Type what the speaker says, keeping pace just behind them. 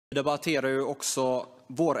Vi debatterar ju också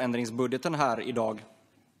vårändringsbudgeten här idag.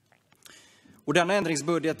 Och denna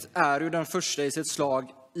ändringsbudget är ju den första i sitt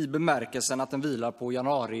slag i bemärkelsen att den vilar på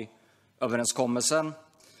januariöverenskommelsen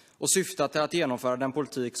och syftar till att genomföra den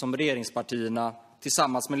politik som regeringspartierna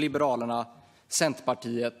tillsammans med Liberalerna,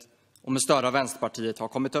 Centerpartiet och med stöd av Vänsterpartiet har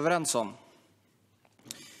kommit överens om.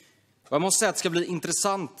 Och jag måste säga att det ska bli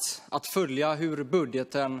intressant att följa hur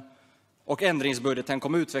budgeten och ändringsbudgeten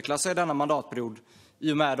kommer utveckla sig denna mandatperiod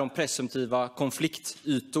i och med de presumtiva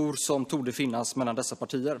konfliktytor som torde finnas mellan dessa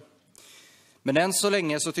partier. Men än så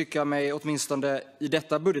länge så tycker jag mig åtminstone i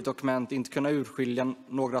detta budgetdokument inte kunna urskilja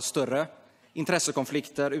några större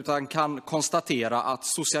intressekonflikter, utan kan konstatera att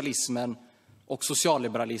socialismen och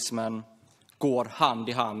socialliberalismen går hand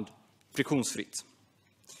i hand friktionsfritt.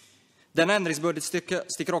 Den ändringsbudget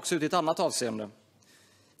sticker också ut i ett annat avseende.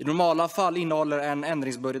 I normala fall innehåller en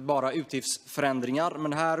ändringsbudget bara utgiftsförändringar,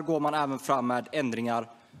 men här går man även fram med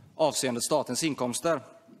ändringar avseende statens inkomster.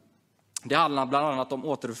 Det handlar bland annat om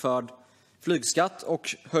återförd flygskatt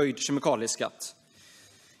och höjd kemikalieskatt.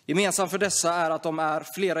 Gemensamt för dessa är att de är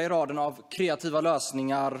flera i raden av kreativa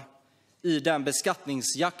lösningar i den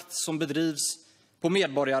beskattningsjakt som bedrivs på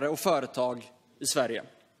medborgare och företag i Sverige.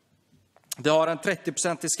 Det har en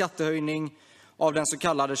 30% skattehöjning av den så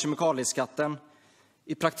kallade kemikalieskatten.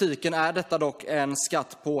 I praktiken är detta dock en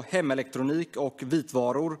skatt på hemelektronik och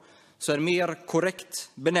vitvaror, så en mer korrekt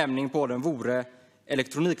benämning på den vore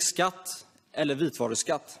elektronikskatt eller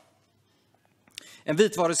vitvaruskatt. En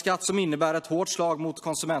vitvaruskatt som innebär ett hårt slag mot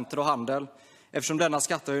konsumenter och handel, eftersom denna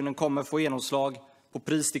skattehöjning kommer få genomslag på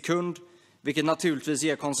pris till kund, vilket naturligtvis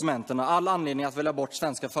ger konsumenterna all anledning att välja bort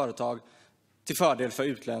svenska företag till fördel för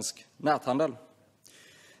utländsk näthandel.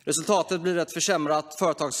 Resultatet blir ett försämrat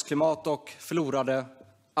företagsklimat och förlorade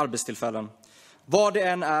arbetstillfällen. Vad det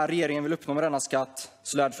än är regeringen vill uppnå med denna skatt,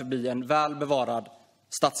 så lär det förbli en väl bevarad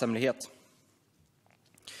statshemlighet.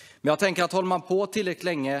 Men jag tänker att håller man på tillräckligt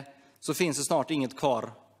länge så finns det snart inget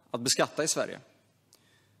kvar att beskatta i Sverige.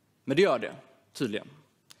 Men det gör det, tydligen.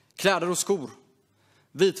 Kläder och skor.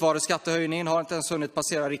 Vitvaruskattehöjningen har inte ens hunnit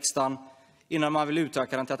passera riksdagen innan man vill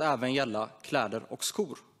utöka den till att även gälla kläder och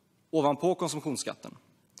skor, ovanpå konsumtionsskatten.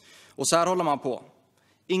 Och så här håller man på.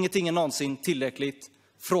 Ingenting är någonsin tillräckligt.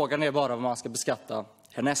 Frågan är bara vad man ska beskatta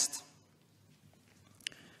härnäst.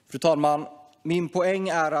 Fru talman, min poäng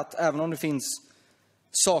är att även om det finns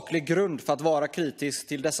saklig grund för att vara kritisk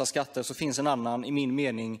till dessa skatter, så finns en annan, i min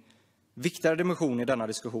mening, viktigare dimension i denna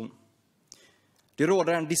diskussion. Det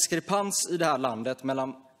råder en diskrepans i det här landet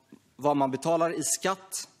mellan vad man betalar i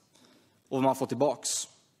skatt och vad man får tillbaks.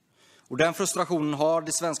 Och den frustrationen har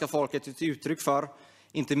det svenska folket ett uttryck för,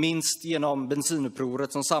 inte minst genom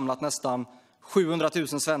bensinupproret som samlat nästan 700 000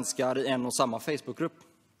 svenskar i en och samma Facebookgrupp.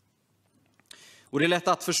 Och det är lätt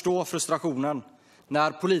att förstå frustrationen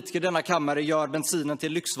när politiker i denna kammare gör bensinen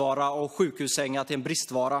till lyxvara och sjukhussängar till en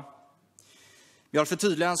bristvara. Jag vill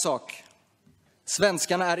förtydliga en sak.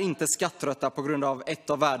 Svenskarna är inte skattrötta på grund av ett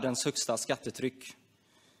av världens högsta skattetryck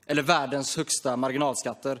eller världens högsta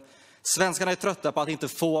marginalskatter. Svenskarna är trötta på att inte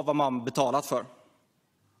få vad man betalat för.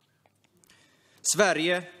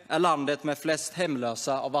 Sverige är landet med flest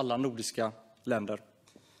hemlösa av alla nordiska länder.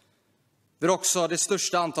 Vi har också det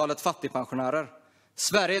största antalet fattigpensionärer.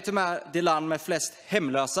 Sverige är till och med det land med flest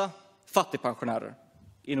hemlösa fattigpensionärer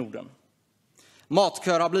i Norden.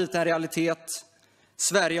 Matköer har blivit en realitet.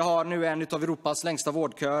 Sverige har nu en av Europas längsta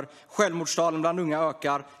vårdköer. Självmordstalen bland unga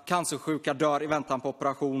ökar. Cancersjuka dör i väntan på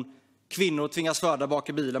operation. Kvinnor tvingas föda bak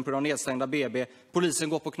i bilen på grund av nedstängda BB. Polisen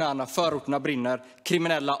går på knäna, förorterna brinner.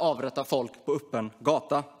 Kriminella avrättar folk på öppen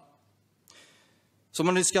gata. Så om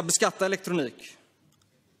man nu ska beskatta elektronik,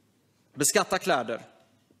 beskatta kläder,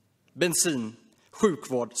 bensin,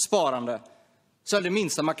 sjukvård, sparande, så är det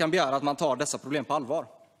minsta man kan begära att man tar dessa problem på allvar.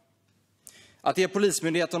 Att ge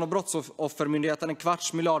Polismyndigheten och Brottsoffermyndigheten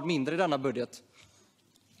 250 miljoner mindre i denna budget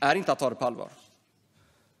är inte att ta det på allvar.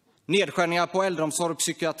 Nedskärningar på äldreomsorg och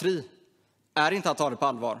psykiatri är inte att ta det på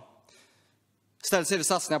allvar. Istället är det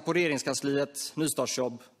satsningar på regeringskansliet,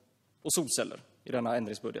 nystartsjobb och solceller i denna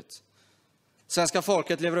ändringsbudget. Svenska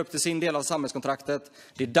folket lever upp till sin del av samhällskontraktet.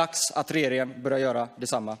 Det är dags att regeringen börjar göra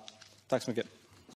detsamma. Tack så mycket.